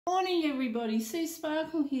Morning everybody, Sue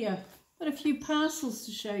Sparkle here. Got a few parcels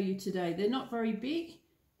to show you today. They're not very big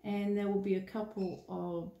and there will be a couple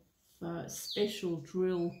of special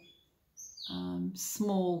drill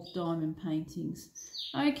small diamond paintings.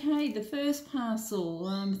 Okay, the first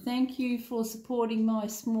parcel, thank you for supporting my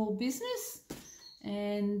small business,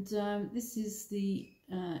 and this is the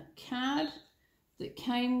card that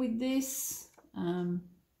came with this,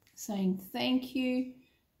 saying thank you.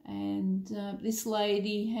 And this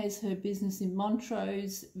lady has her business in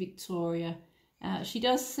Montrose, Victoria. She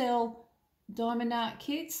does sell diamond art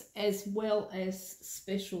kits as well as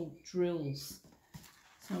special drills.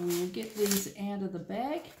 So we will get these out of the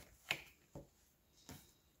bag.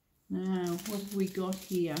 Now, what have we got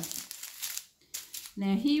here?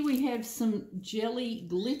 Now here we have some jelly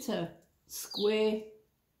glitter square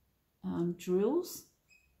drills.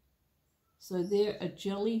 So they're a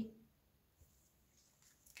jelly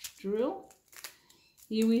drill.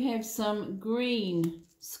 Here we have some green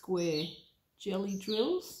square jelly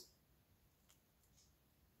drills.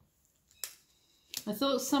 I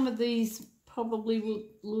thought some of these probably would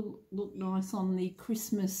look nice on the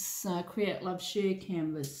Christmas Create Love Share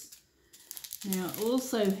canvas. Now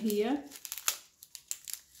also here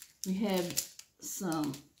we have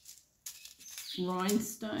some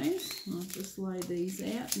rhinestones. I'll just lay these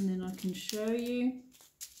out and then I can show you.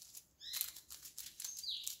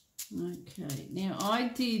 Okay, now I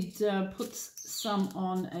did put some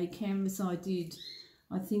on a canvas I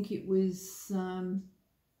think it was a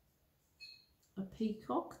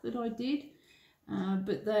peacock that I did,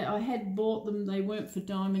 but I had bought them, they weren't for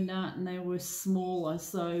diamond art and they were smaller,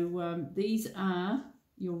 so these are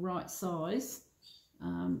your right size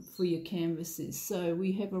for your canvases. So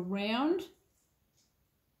we have a round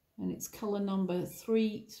and it's colour number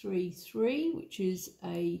 333, which is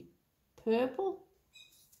a purple.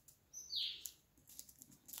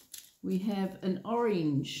 We have an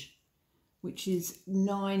orange, which is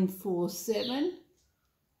 947.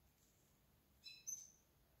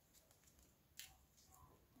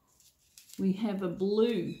 We have a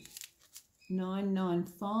blue,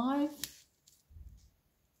 995.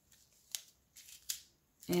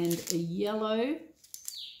 And a yellow,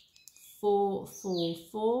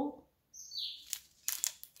 444.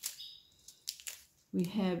 We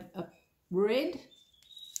have a red,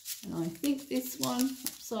 and I think this one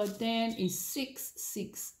upside down is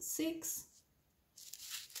 666.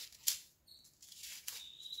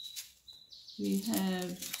 We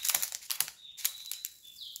have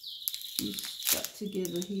stuck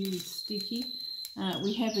together here with sticky.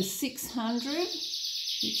 We have a 600,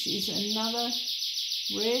 which is another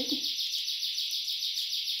red.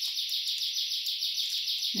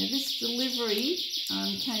 Now this delivery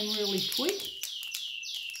came really quick.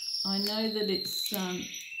 I know that it's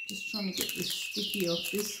just trying to get the sticky off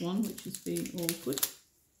this one, which has been awkward.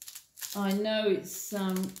 I know it's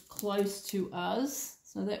close to us,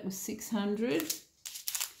 so that was 600.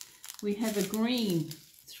 We have a green,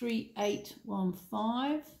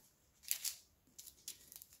 3815.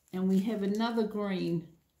 And we have another green,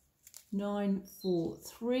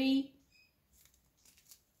 943.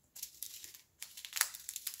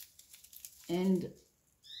 And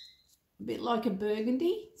a bit like a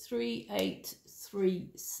burgundy,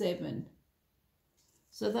 3837.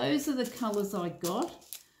 So those are the colours I got.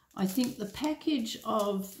 I think the package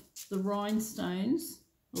of the rhinestones,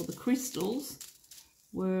 or the crystals,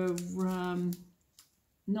 were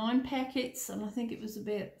 9 packets, and I think it was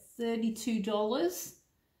about $32.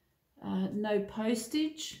 No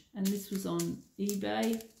postage, and this was on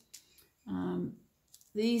eBay.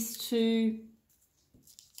 These two,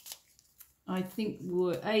 I think,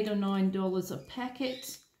 were $8 or $9 a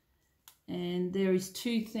packet, and there is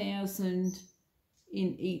 2,000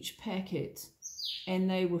 in each packet, and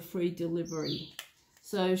they were free delivery.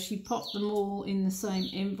 So she popped them all in the same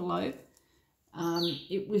envelope.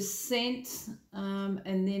 It was sent,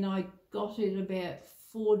 and then I got it about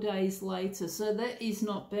 4 days later. So that is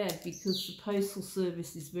not bad because the postal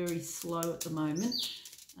service is very slow at the moment.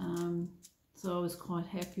 So I was quite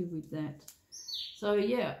happy with that. So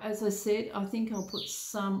yeah, as I said, I think I'll put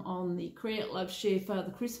some on the Create Love Share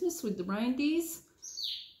Father Christmas with the reindeers,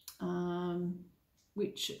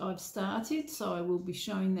 which I've started. So I will be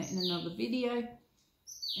showing that in another video.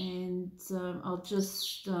 And I'll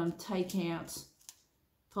just take out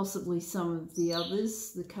possibly some of the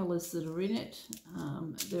others, the colours that are in it.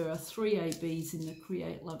 There are 3 ABs in the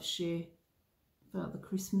Create Love Share Father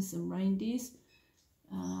Christmas and reindeers.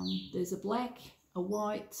 There's a black, a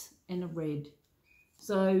white and a red.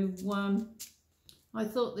 So I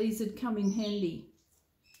thought these had come in handy.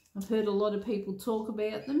 I've heard a lot of people talk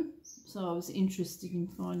about them, so I was interested in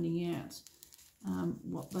finding out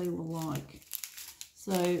what they were like.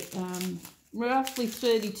 So roughly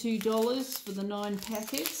 $32 for the 9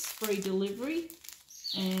 packets, free delivery,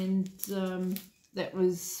 and that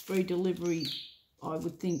was free delivery, I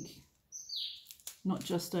would think, not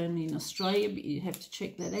just only in Australia, but you have to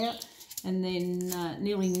check that out. And then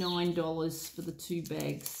nearly $9 for the 2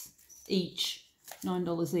 bags each,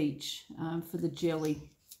 $9 each for the jelly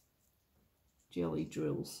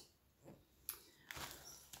drills.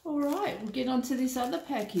 All right, we'll get on to this other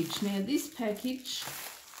package. Now this package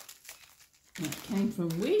came from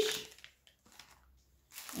Wish,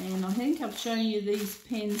 and I think I've shown you these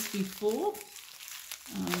pens before.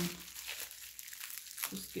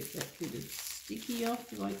 Just get that bit of sticky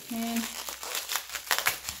off if I can.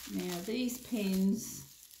 Now these pens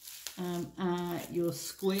are your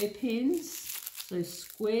square pens, so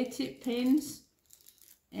square tip pens,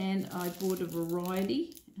 and I bought a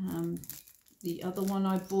variety. The other one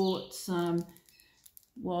I bought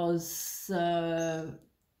was,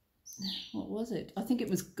 what was it? I think it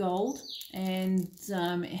was gold, and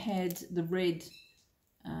it had the red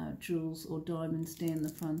jewels or diamonds down the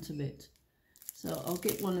front of it. So I'll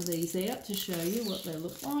get one of these out to show you what they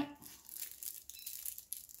look like.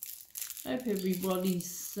 Hope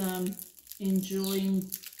everybody's enjoying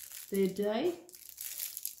their day,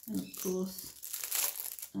 and of course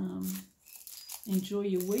enjoy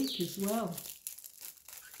your week as well.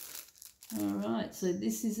 Alright, so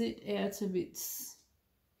this is it out of its,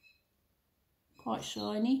 quite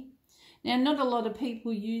shiny. Now not a lot of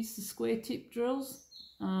people use the square tip drills,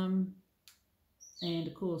 and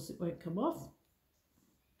of course it won't come off.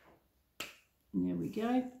 And there we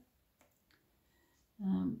go.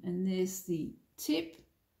 And there's the tip,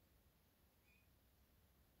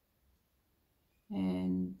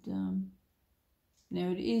 and now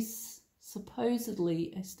it is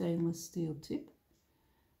supposedly a stainless steel tip,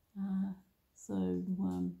 so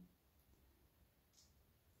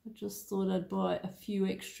I just thought I'd buy a few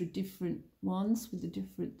extra different ones with the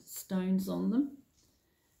different stones on them,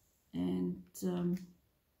 and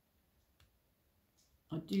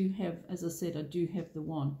I do have, as I said, I do have the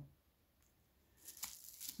one.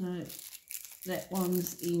 So that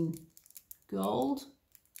one's in gold,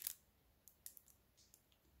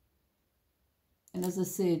 and as I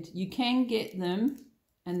said, you can get them,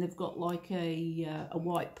 and they've got like a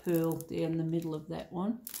white pearl down the middle of that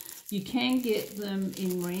one. You can get them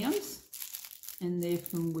in rounds, and they're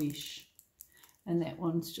from Wish, and that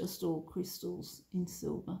one's just all crystals in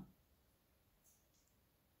silver.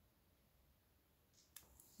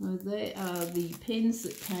 So they are the pens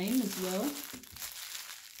that came as well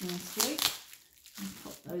last week. I'll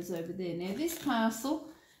pop those over there. Now this parcel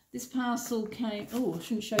came, oh, I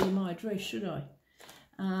shouldn't show you my address, should I?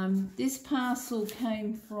 This parcel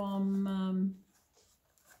came from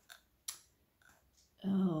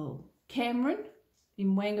Cameron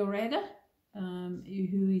in Wangaratta,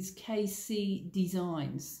 who is KC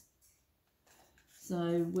Designs.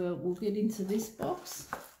 So we'll get into this box.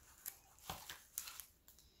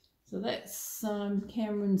 So that's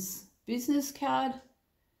Cameron's business card.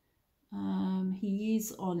 He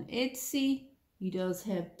is on Etsy. He does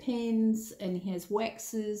have pens, and he has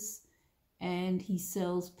waxes, and he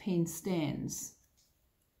sells pen stands.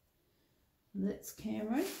 That's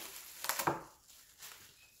Cameron.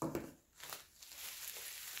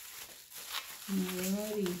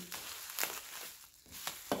 Alrighty.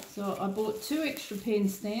 So I bought 2 extra pen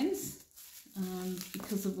stands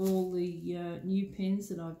because of all the new pens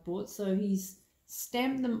that I've bought. So he's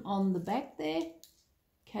stamped them on the back there,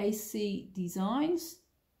 KC Designs.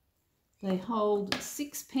 They hold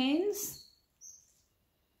 6 pens.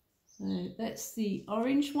 So that's the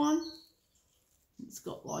orange one. It's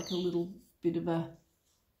got like a little bit of a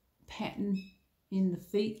pattern in the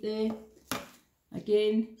feet there.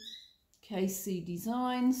 Again, KC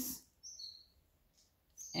Designs.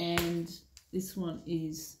 And this one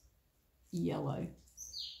is yellow.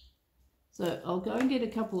 So I'll go and get a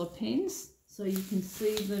couple of pens so you can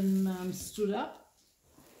see them stood up.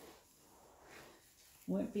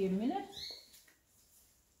 Won't be a minute.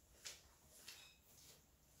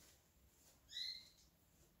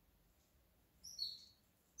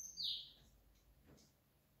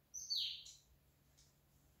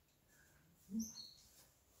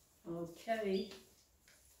 Okay,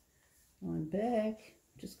 I'm back.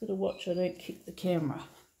 Just got to watch I don't kick the camera.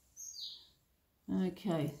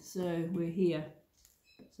 Okay, so we're here.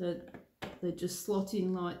 So they just slot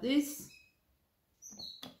in like this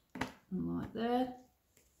and like that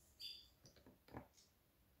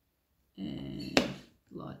and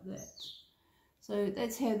like that. So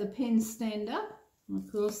that's how the pens stand up And of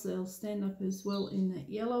course they'll stand up as well in that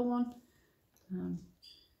yellow one. You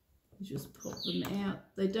just pop them out.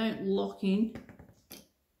 They don't lock in.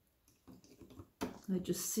 They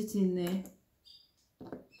just sit in there.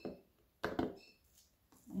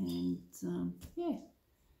 And yeah,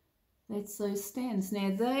 that's those stands.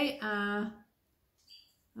 Now they are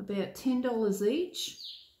about $10 each.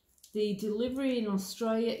 The delivery in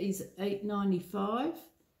Australia is $8.95.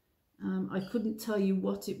 I couldn't tell you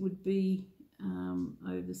what it would be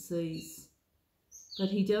overseas, but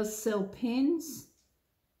he does sell pens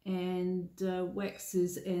and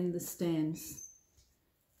waxes and the stands.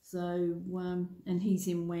 So and he's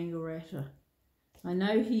in Wangaratta. I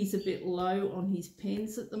know he's a bit low on his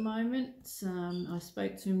pens at the moment. I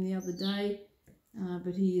spoke to him the other day,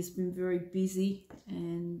 but he has been very busy,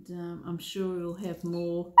 and I'm sure he'll have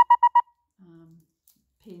more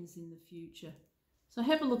pens in the future. So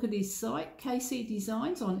have a look at his site, KC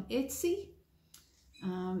Designs on Etsy.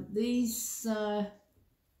 These, I'll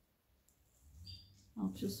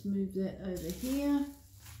just move that over here.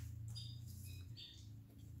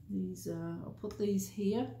 These, I'll put these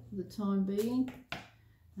here for the time being.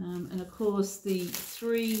 And of course the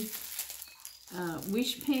 3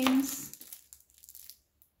 wish pens,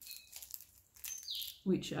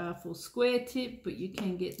 which are for square tip, but you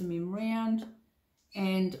can get them in round,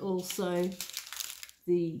 and also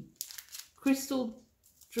the crystal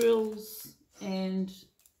drills and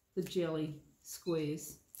the jelly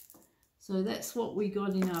squares. So that's what we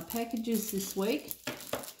got in our packages this week.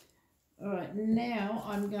 All right, now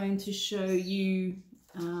I'm going to show you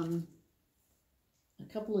a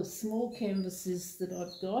couple of small canvases that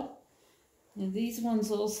I've got. Now these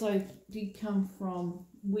ones also did come from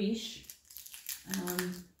Wish.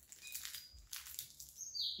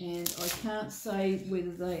 And I can't say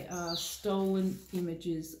whether they are stolen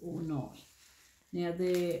images or not. Now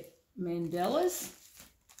they're mandalas.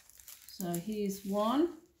 So here's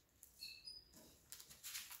one.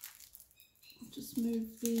 I'll just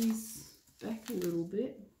move these back a little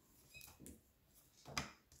bit.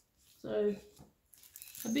 So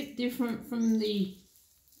a bit different from the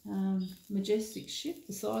majestic ship,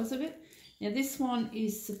 the size of it. Now this one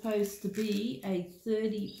is supposed to be a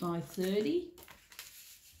 30 by 30.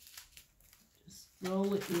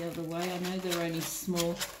 Roll it the other way. I know they're only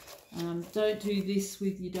small. Don't do this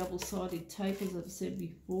with your double-sided tape, as I've said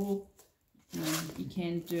before. You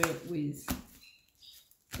can do it with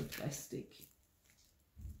the plastic.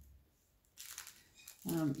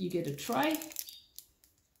 You get a tray.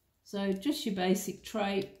 So just your basic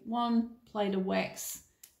tray, 1 plate of wax,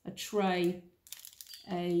 a tray,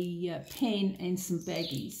 a pen and some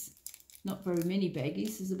baggies. Not very many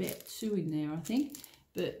baggies, there's about 2 in there I think.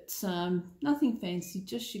 But nothing fancy,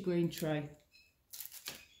 just your green tray.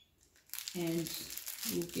 And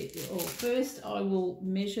you'll get your, first I will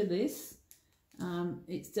measure this.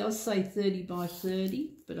 It does say 30 by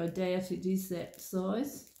 30, but I doubt it is that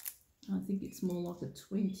size. I think it's more like a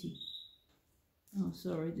 20. Oh,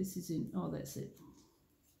 sorry, this is in, that's it.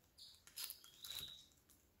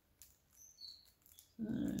 So,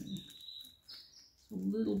 it's a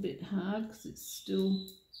little bit hard because it's still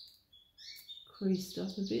creased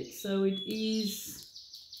up a bit, so it is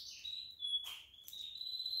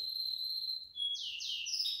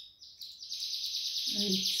a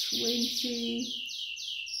 20,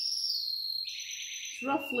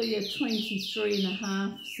 roughly a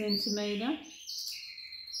 23.5 centimetre,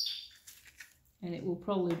 and it will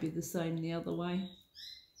probably be the same the other way.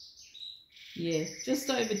 Yeah, just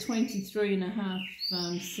over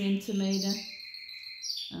 23.5 centimetre.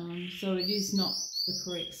 So it is not the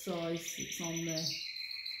correct size that's on there,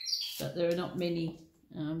 but there are not many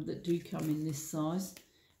that do come in this size.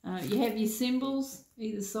 You have your symbols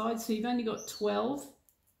either side, so you've only got 12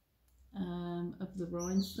 of the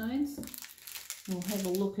rhinestones. We'll have a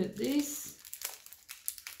look at this.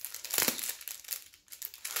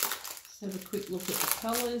 Let's have a quick look at the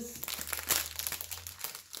colours.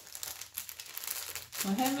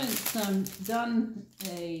 I haven't done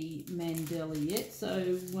a mandala yet, so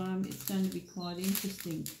it's going to be quite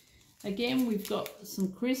interesting. Again, we've got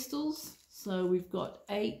some crystals. So we've got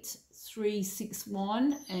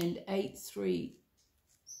 8361 and 83.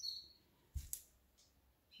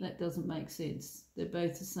 That doesn't make sense. They're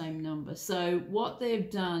both the same number. So what they've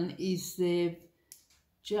done is they've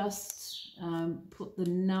just put the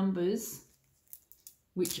numbers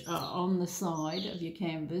which are on the side of your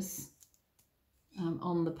canvas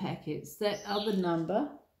on the packets. That other number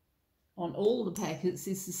on all the packets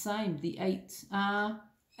is the same, the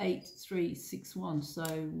 8361.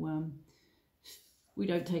 So we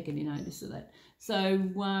don't take any notice of that. So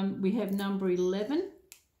we have number 11,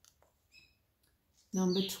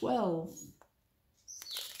 number 12.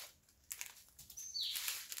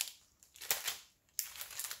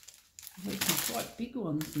 There's some quite big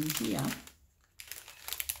ones in here.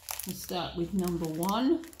 We'll start with number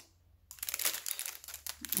 1.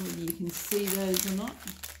 Whether you can see those or not.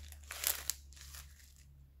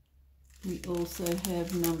 We also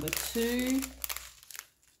have number 2,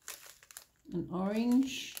 an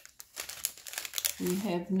orange. We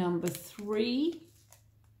have number 3.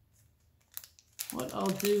 What I'll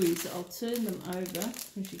do is I'll turn them over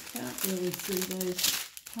because you can't really see those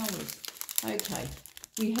colours. Okay,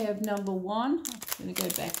 we have number 1. I'm going to go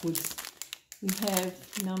backwards. We have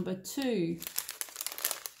number 2,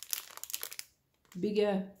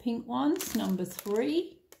 bigger pink ones. Number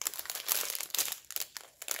 3,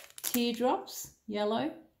 teardrops,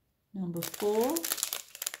 yellow. Number 4,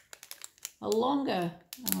 a longer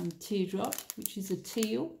teardrop, which is a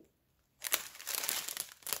teal.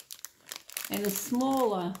 And a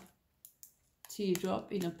smaller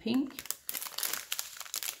teardrop in a pink.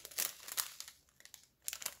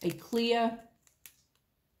 A clear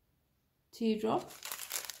teardrop.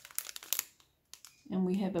 And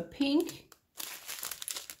we have a pink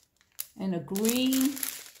and a green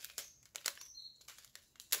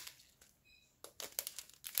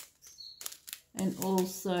and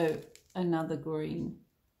also another green.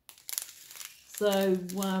 So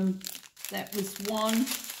that was 1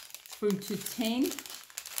 through to 10.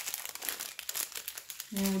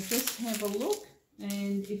 Now we'll just have a look,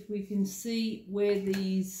 and if we can see where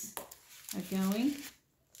these are going.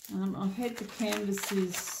 I've had the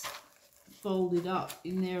canvases folded up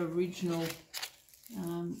in their original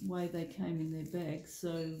way they came in their bag,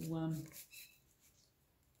 so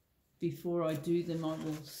before I do them I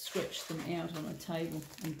will stretch them out on a table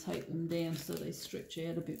and tape them down so they stretch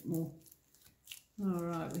out a bit more.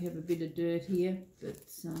 Alright, we have a bit of dirt here, but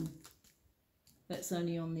that's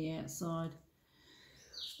only on the outside.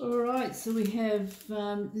 Alright, so we have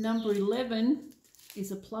number 11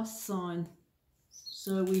 is a plus sign.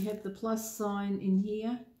 So we have the plus sign in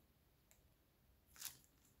here,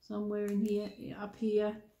 somewhere in here, up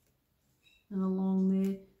here and along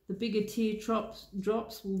there. The bigger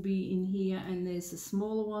teardrops will be in here, and there's the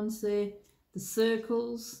smaller ones there. The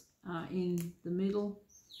circles are in the middle.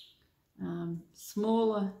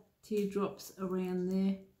 Smaller teardrops around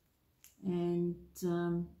there, and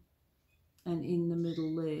in the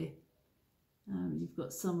middle there you've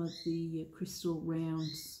got some of the crystal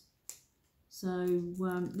rounds. So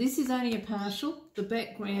this is only a partial. The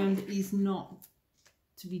background is not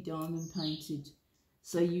to be diamond painted,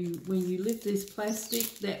 so when you lift this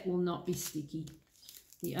plastic, that will not be sticky.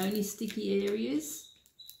 The only sticky areas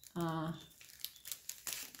are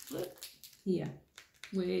here,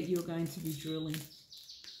 where you're going to be drilling.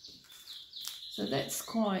 So that's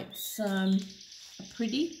quite a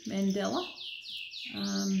pretty mandala.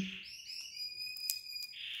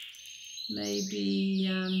 Maybe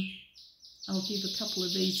I'll give a couple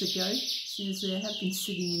of these a go, since they have been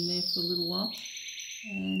sitting in there for a little while.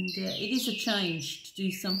 And it is a change to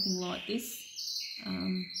do something like this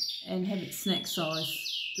and have it snack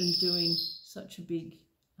size than doing such a big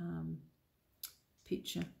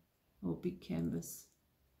picture or big canvas.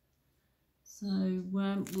 So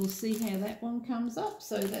we'll see how that one comes up.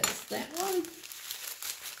 So that's that one.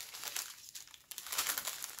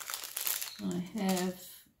 I have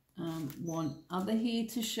one other here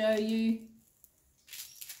to show you.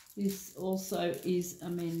 This also is a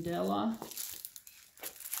mandala.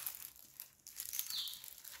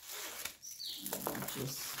 I'll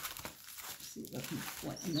just see if I can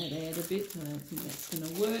flatten that out a bit. I don't think that's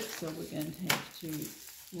going to work, so we're going to have to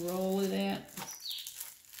roll it out.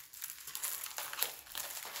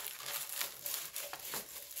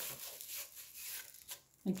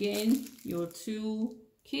 Again, your tool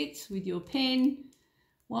kit with your pen,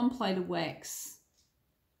 1 plate of wax,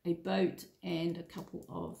 a boat and a couple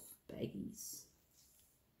of baggies.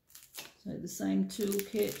 So the same tool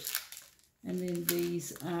kit, and then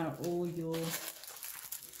these are all your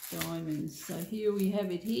diamonds. So here we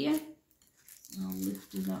have it here. I'll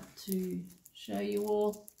lift it up to show you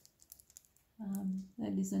all.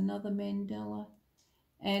 That is another mandala.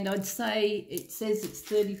 And I'd say it says it's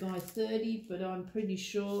 30 by 30, but I'm pretty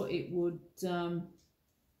sure it would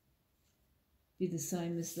be the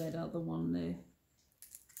same as that other one there.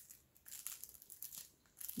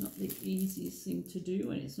 Not the easiest thing to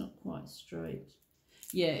do, and it's not quite straight.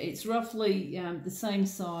 Yeah, it's roughly the same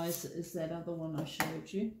size as that other one I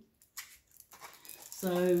showed you.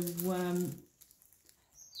 So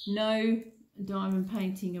no diamond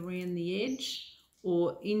painting around the edge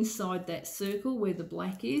or inside that circle where the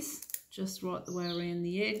black is, just right the way around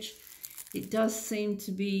the edge. it does seem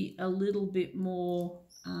to be a little bit more,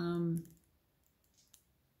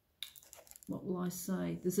 what will I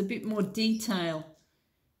say? There's a bit more detail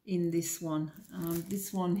in this one.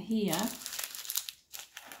 This one here,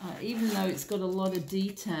 even though it's got a lot of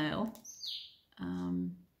detail,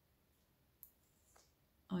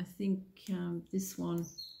 I think this one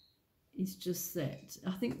is just that.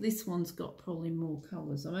 I think this one's got probably more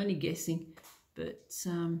colours. I'm only guessing, but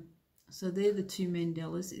so they're the two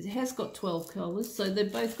Mandelas. It has got 12 colours, so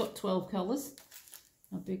they've both got 12 colours.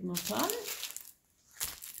 I beg my pardon.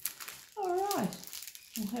 All right,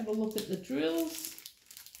 we'll have a look at the drills,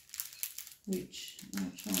 which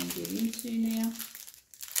I'll try and get into now.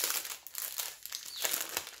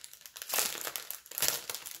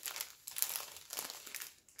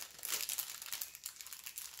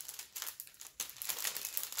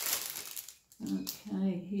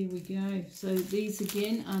 Okay, here we go. So these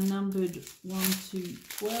again are numbered 1 to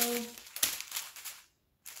 12.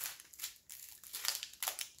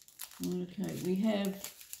 Okay, we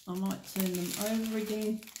have, I might turn them over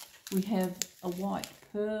again. We have a white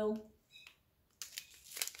pearl,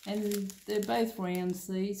 and they're both rounds,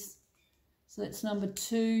 these. So that's number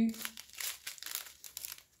 2.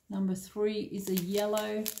 Number 3 is a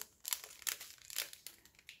yellow.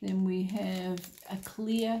 Then we have a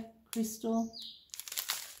clear crystal,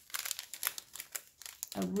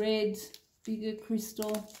 a red bigger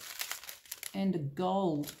crystal, and a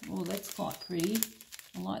gold. Oh, that's quite pretty.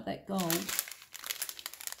 I like that gold.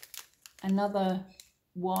 Another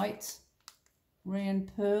white round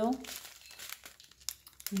pearl.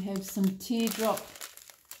 We have some teardrop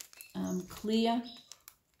clear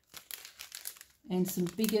and some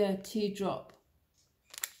bigger teardrop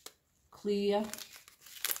clear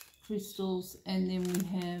crystals, and then we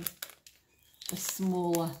have a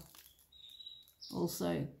smaller,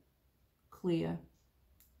 also clear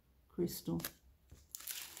crystal.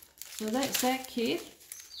 So that's that kit.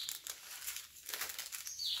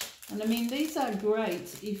 And I mean, these are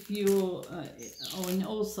great if you're, oh, and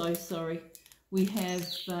also, sorry, we have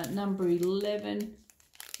number 11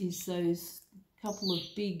 is those couple of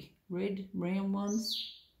big red round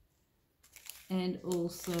ones, and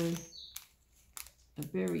also a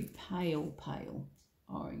very pale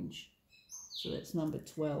orange. So that's number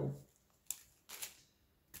 12.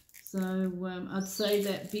 So I'd say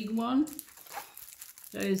that big one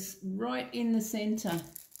goes right in the centre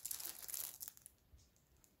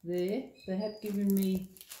there. They have given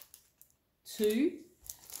me 2,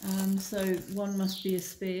 so one must be a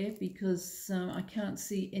spare, because I can't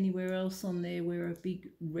see anywhere else on there where a big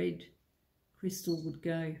red crystal would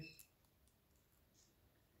go.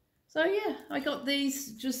 So yeah, I got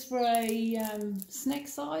these just for a snack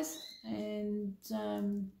size, and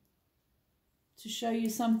to show you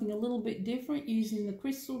something a little bit different using the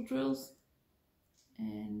crystal drills.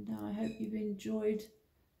 And I hope you've enjoyed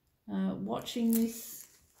watching this.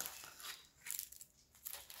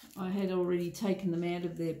 I had already taken them out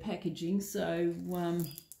of their packaging, so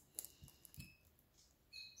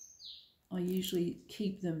I usually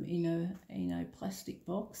keep them in a plastic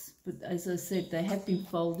box, but as I said, they have been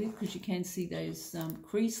folded, because you can see those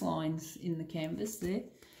crease lines in the canvas there.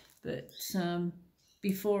 But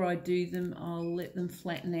before I do them, I'll let them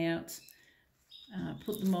flatten out,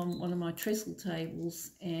 put them on one of my trestle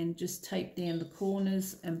tables, and just tape down the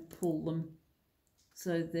corners and pull them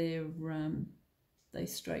so they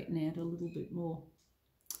straighten out a little bit more.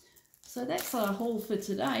 So that's our haul for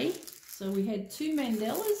today. So we had 2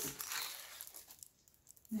 Mandelas.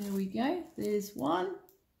 There we go. There's one.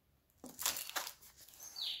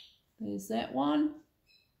 There's that one.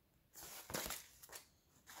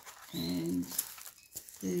 And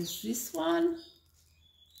there's this one.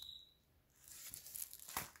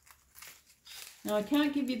 Now I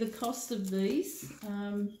can't give you the cost of these,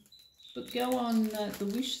 but go on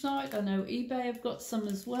the Wish site. I know eBay have got some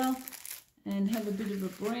as well, and have a bit of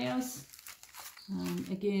a browse.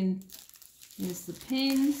 Again, there's the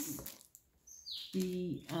pens,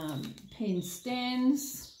 the pen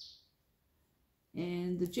stands,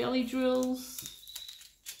 and the jelly drills,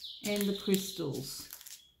 and the crystals.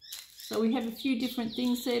 So we have a few different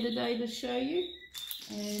things there today to show you,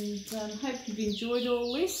 and hope you've enjoyed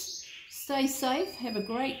all this. Stay safe, have a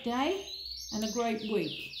great day and a great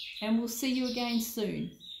week, and we'll see you again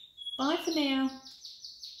soon. Bye for now.